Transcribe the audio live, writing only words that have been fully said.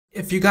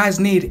If you guys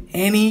need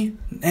any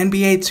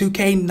NBA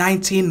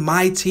 2K19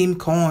 My Team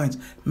coins,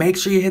 make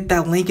sure you hit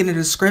that link in the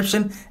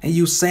description and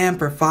use Sam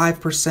for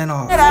 5%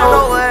 off. I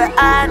know what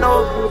I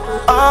know.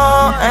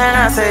 Oh, and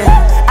I say,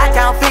 I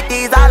count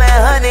 50s, all in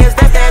hundreds,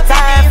 that's that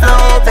time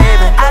flow,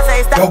 baby. I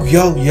say stop.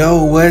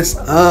 Yo, what's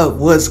up?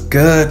 What's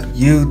good,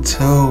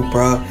 YouTube,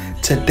 bro?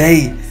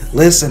 Today,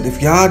 listen,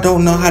 if y'all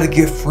don't know how to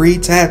get free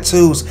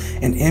tattoos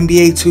in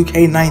NBA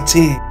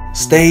 2K19,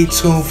 stay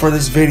tuned for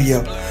this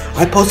video.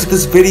 I posted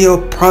this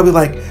video probably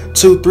like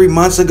 2-3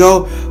 months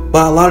ago,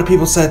 but a lot of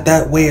people said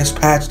that way is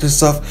patched and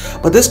stuff.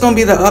 But this is gonna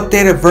be the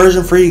updated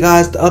version for you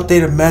guys, the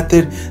updated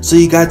method, so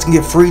you guys can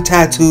get free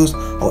tattoos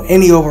on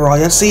any overall.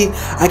 Y'all see,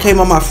 I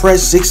came on my fresh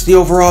 60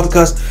 overall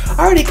because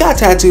I already got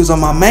tattoos on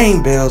my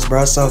main builds,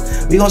 bro. So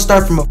we gonna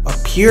start from a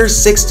pure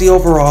 60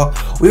 overall.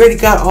 We already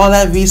got all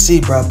that VC,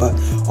 bro. But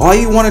all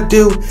you want to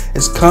do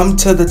is come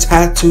to the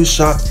tattoo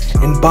shop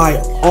and buy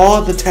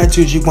all the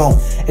tattoos you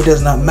want. It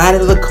does not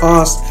matter the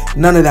cost,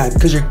 none of that,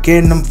 because you're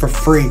getting them for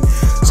free.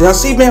 So y'all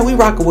see, man, we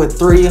rocking with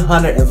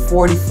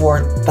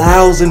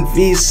 344,000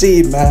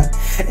 VC, man,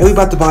 and we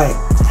about to buy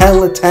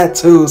hella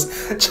tattoos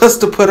just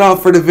to put on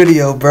for the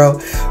video, bro.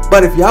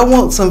 But if y'all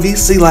want some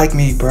VC like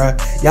me, bro,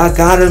 y'all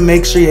gotta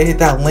make sure you hit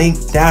that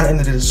link down in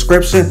the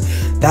description.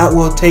 That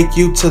will take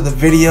you to the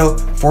video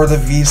for the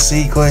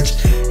VC glitch.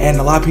 And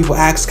a lot of people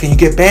ask, can you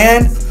get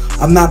banned?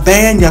 I'm not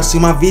banned. Y'all see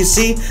my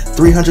VC,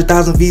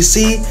 300,000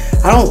 VC.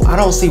 I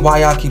don't see why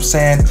y'all keep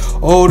saying,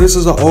 oh, this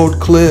is an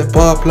old clip,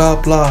 blah blah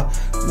blah.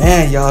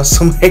 Man, y'all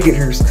some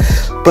haters.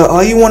 But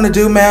all you want to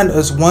do, man,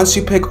 is once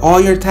you pick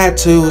all your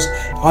tattoos,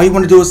 all you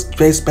want to do is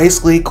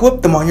basically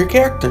equip them on your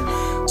character.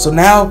 So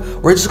now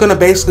we're just gonna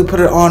basically put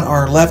it on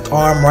our left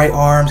arm, right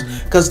arms,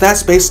 because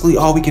that's basically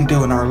all we can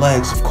do in our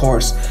legs, of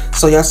course.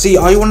 So y'all see,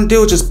 all you want to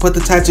do is just put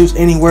the tattoos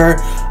anywhere.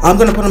 I'm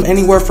gonna put them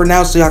anywhere for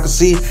now, so y'all can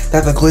see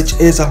that the glitch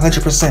is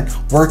 100%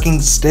 working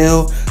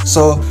still.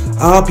 So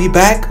I'll be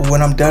back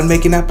when I'm done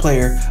making that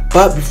player.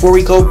 But before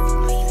we go,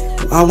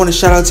 I want to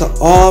shout out to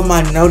all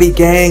my Noti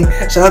gang.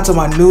 Shout out to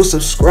my new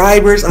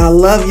subscribers. I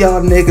love y'all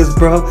niggas,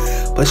 bro.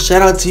 But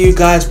shout out to you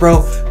guys,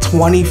 bro.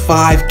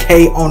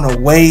 25K on the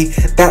way.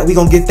 That we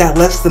gonna get that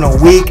less than a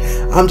week.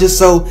 I'm just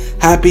so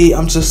happy.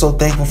 I'm just so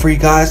thankful for you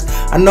guys.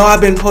 I know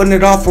I've been putting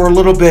it off for a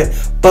little bit,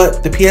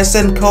 but the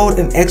PSN code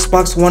and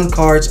Xbox One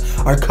cards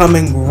are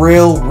coming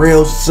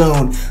real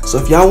soon. So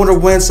if y'all want to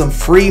win some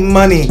free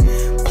money,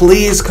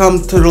 please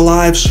come to the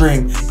live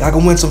stream. Y'all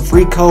can win some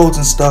free codes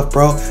and stuff,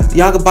 bro.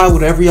 Y'all can buy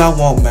whatever y'all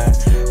want, man.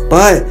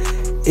 But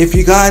if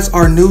you guys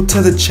are new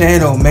to the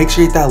channel, make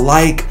sure you hit that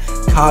like,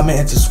 comment,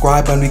 and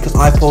subscribe button, because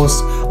I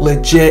post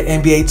legit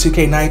NBA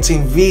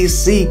 2K19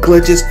 VC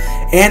glitches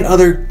and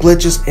other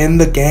glitches in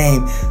the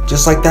game,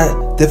 just like that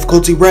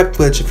difficulty rep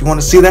glitch. If you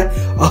want to see that,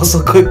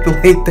 also click the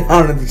link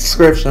down in the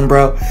description,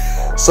 bro.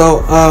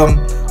 So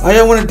all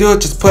y'all want to do is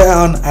just put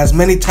on as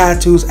many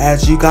tattoos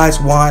as you guys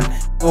want.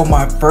 Oh,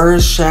 my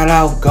first shout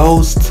out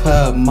goes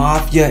to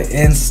Mafia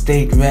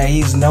Instinct, man.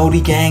 He's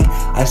Noti gang.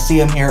 I see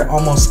him here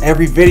almost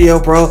every video,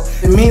 bro.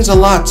 It means a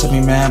lot to me,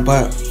 man,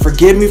 but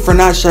forgive me for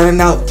not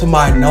shouting out to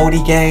my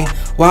Noti gang.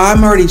 Well,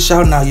 I'm already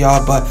shouting out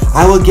y'all, but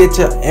I will get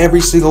to every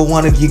single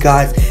one of you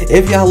guys.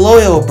 If y'all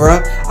loyal,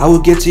 bruh, I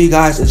will get to you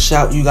guys and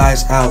shout you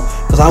guys out,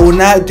 because I will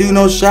not do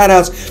no shout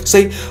outs.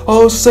 Say,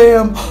 oh,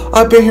 Sam,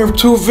 I've been here for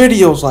 2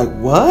 videos. Like,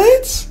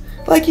 what?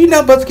 Like, you're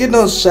not about to get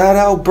no shout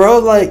out, bro.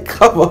 Like,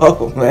 come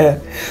on,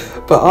 man.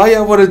 But all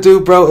y'all want to do,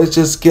 bro, is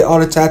just get all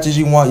the tattoos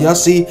you want. Y'all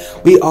see,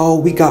 we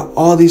got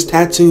all these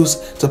tattoos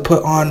to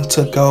put on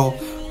to go,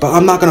 but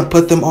I'm not gonna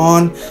put them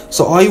on.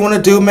 So all you want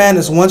to do, man,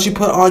 is once you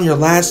put on your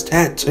last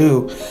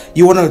tattoo,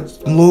 you want to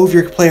move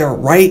your player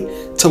right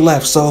to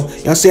left. So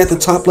y'all see at the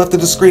top left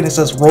of the screen, it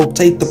says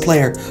rotate the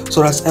player.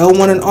 So that's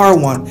L1 and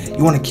R1.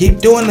 You want to keep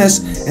doing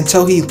this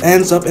until he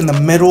ends up in the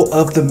middle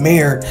of the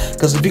mirror,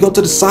 because if you go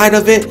to the side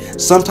of it,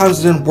 sometimes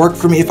it didn't work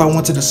for me if I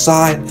went to the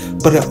side,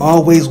 but it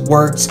always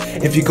works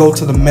if you go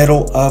to the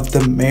middle of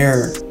the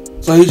mirror.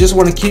 So you just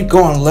want to keep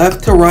going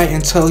left to right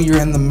until you're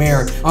in the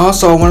mirror.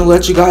 Also, I want to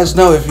let you guys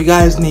know, if you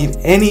guys need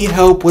any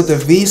help with the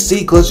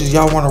VC glitches,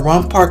 y'all want to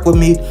run park with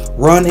me,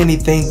 run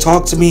anything,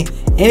 talk to me,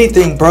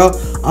 anything, bro,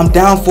 I'm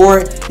down for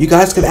it. You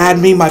guys can add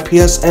me. My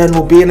PSN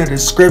will be in the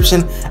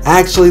description.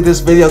 Actually, this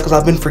video, because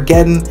I've been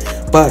forgetting.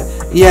 But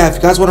yeah, if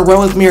you guys want to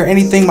run with me or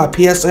anything, my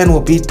PSN will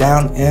be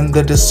down in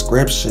the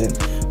description.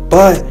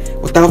 But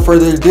without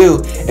further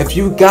ado, if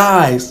you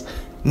guys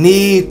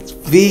need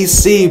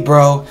VC,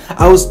 bro,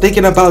 I was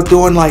thinking about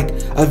doing like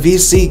a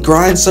VC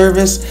grind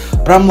service,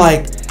 but I'm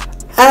like,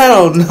 I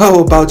don't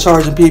know about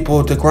charging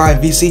people to grind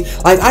VC.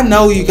 Like, I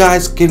know you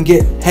guys can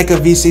get hecka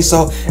VC,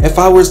 so if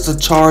I was to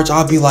charge,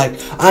 I'll be like,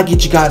 I'll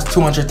get you guys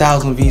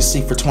 200,000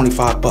 VC for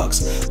 25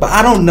 bucks. But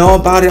I don't know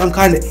about it. I'm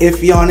kind of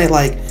iffy on it.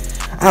 Like,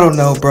 I don't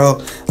know, bro.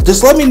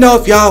 Just let me know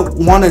if y'all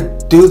want to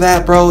do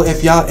that, bro,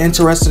 if y'all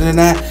interested in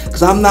that,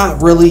 because I'm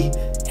not really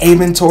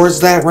aiming towards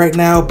that right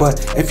now.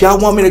 But if y'all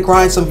want me to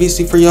grind some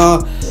VC for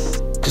y'all,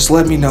 just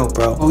let me know,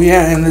 bro. Oh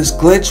yeah, and this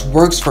glitch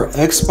works for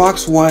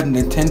Xbox One,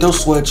 Nintendo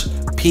Switch,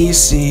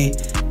 PC,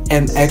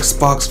 and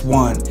Xbox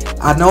One.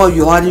 I know a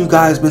lot of you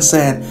guys been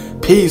saying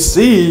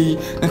PC,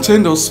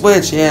 Nintendo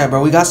Switch. Yeah,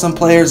 bro, we got some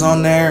players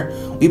on there.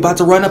 We about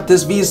to run up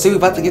this VC. We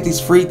about to get these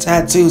free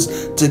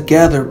tattoos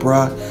together,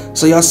 bruh.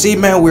 So y'all see,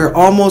 man, we're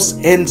almost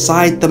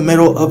inside the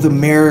middle of the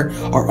mirror.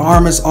 Our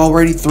arm is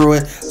already through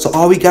it. So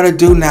all we gotta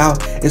do now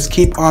is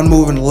keep on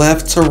moving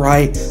left to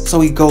right so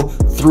we go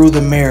through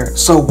the mirror.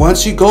 So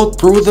once you go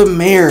through the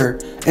mirror,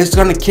 it's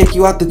gonna kick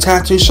you out the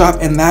tattoo shop,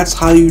 and that's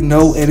how you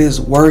know it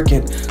is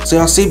working. So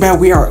y'all see, man,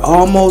 we are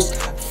almost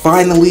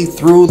finally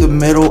through the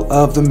middle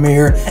of the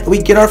mirror, and we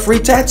get our free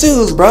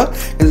tattoos, bro,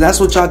 because that's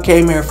what y'all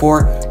came here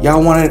for.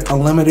 Y'all wanted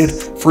unlimited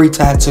free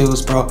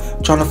tattoos, bro.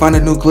 I'm trying to find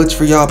a new glitch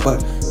for y'all, but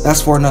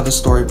that's for another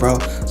story, bro.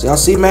 So y'all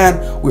see,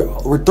 man,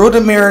 we're through the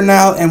mirror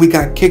now, and we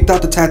got kicked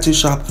out the tattoo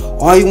shop.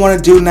 All you want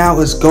to do now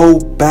is go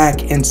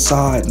back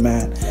inside,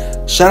 man.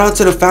 Shout out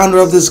to the founder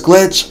of this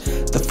glitch.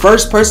 The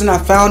first person I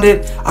found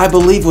it, I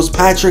believe, was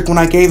Patrick, when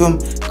I gave him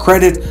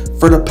credit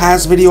for the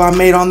past video I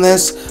made on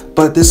this,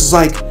 but this is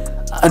like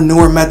a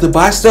newer method, but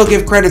I still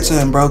give credit to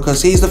him, bro,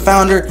 because he's the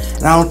founder,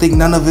 and I don't think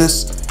none of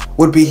this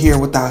would be here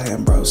without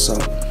him, bro. So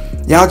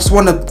y'all just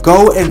want to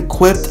go and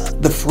equip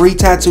the free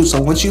tattoo.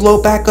 So once you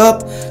load back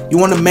up, you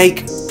want to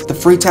make the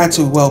free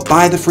tattoo. Well,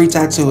 buy the free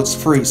tattoo, it's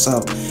free.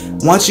 So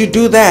once you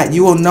do that,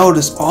 you will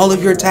notice all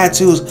of your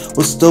tattoos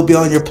will still be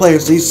on your player.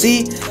 So you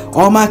see,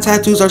 all my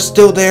tattoos are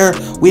still there.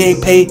 We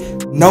ain't paid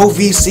no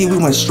VC. We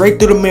went straight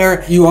through the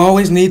mirror. You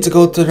always need to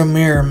go through the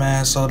mirror,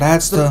 man. So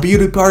that's the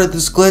beauty part of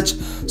this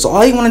glitch. So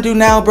all you want to do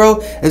now, bro,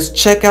 is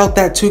check out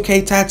that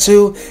 2K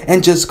tattoo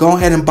and just go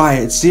ahead and buy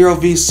it. 0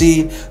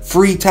 VC,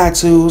 free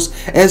tattoos.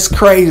 It's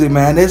crazy,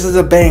 man. This is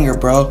a banger,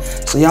 bro.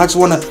 So y'all just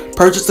want to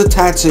purchase the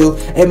tattoo.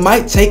 It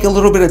might take a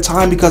little bit of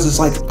time because it's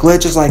like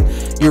glitch. It's like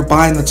you're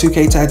buying the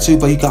 2K tattoo,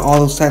 but you got all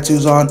those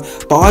tattoos on.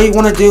 But all you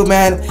want to do,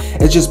 man,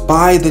 is just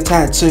buy the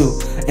tattoo.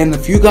 And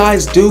if you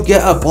guys do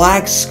get a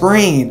black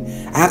screen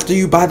after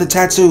you buy the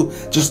tattoo,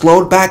 just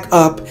load back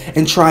up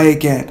and try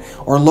again,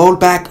 or load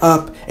back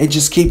up and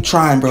just keep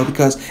trying, bro,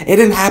 because it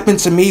didn't happen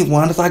to me.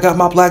 Once I got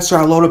my black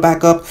screen, I loaded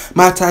back up,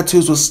 my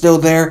tattoos was still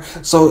there,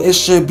 so it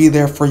should be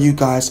there for you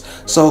guys.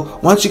 So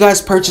once you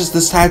guys purchase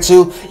this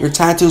tattoo, your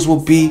tattoos will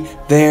be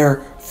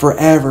there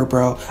forever,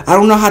 bro. I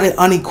don't know how to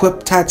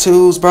unequip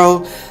tattoos,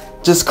 bro.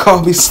 Just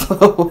call me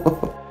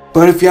slow.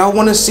 But if y'all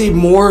want to see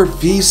more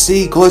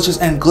VC glitches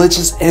and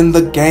glitches in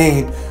the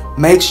game,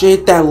 make sure you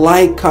hit that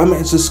like, comment,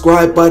 and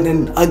subscribe button.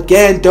 And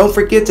again, don't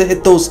forget to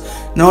hit those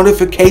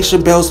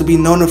notification bells to be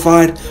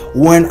notified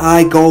when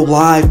I go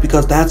live,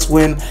 because that's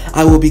when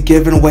I will be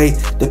giving away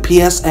the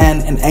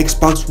PSN and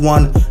Xbox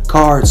One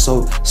cards.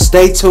 So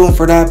stay tuned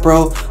for that,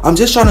 bro. I'm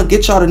just trying to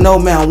get y'all to know,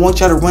 man, I want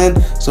y'all to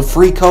win some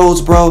free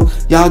codes, bro.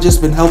 Y'all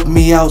just been helping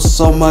me out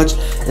so much.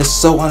 It's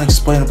so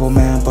unexplainable,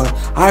 man. But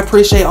I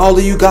appreciate all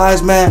of you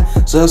guys, man.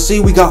 So see,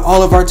 we got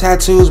all of our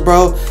tattoos,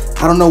 bro.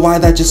 I don't know why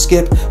that just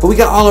skipped, but we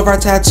got all of our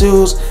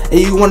tattoos, and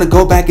you want to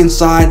go back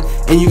inside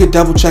and you can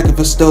double check if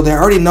it's still there.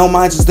 I already know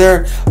mine is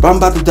there, but I'm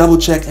about to double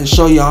check and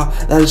show y'all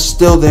that it's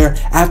still there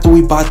after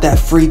we bought that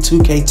free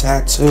 2K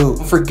tattoo.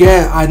 Don't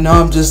forget, I know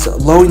I'm just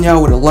loading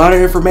y'all with a lot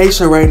of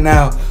information right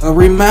now.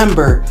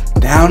 Remember,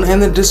 down in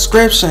the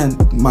description,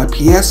 my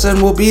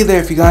PSN will be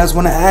there if you guys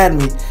want to add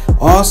me.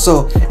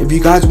 Also, if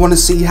you guys want to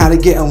see how to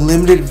get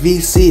unlimited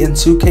VC in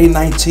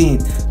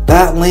 2K19,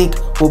 that link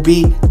will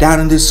be down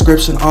in the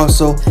description.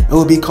 Also, it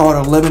will be called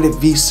a limited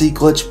VC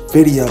glitch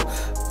video.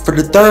 For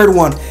the third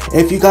one,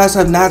 if you guys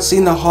have not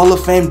seen the Hall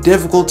of Fame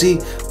difficulty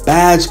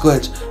badge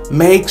glitch,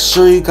 make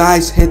sure you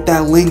guys hit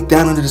that link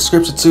down in the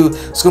description too.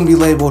 It's going to be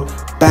labeled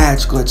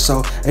badge glitch.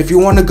 So if you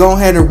want to go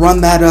ahead and run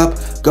that up,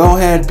 go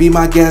ahead, be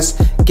my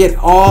guest, get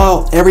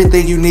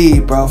everything you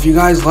need, bro. If you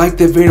guys like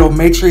the video,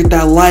 make sure you hit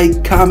that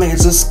like, comment,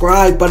 and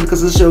subscribe button,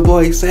 because it's your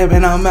boy Sam,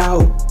 and I'm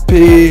out.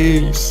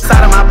 Peace.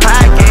 Out of my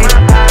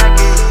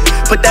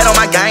pocket, put that on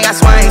my gang, I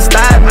swear I ain't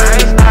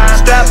stopping.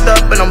 Strapped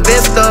up and I'm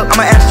vest up, I'm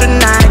an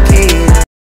astronaut kid.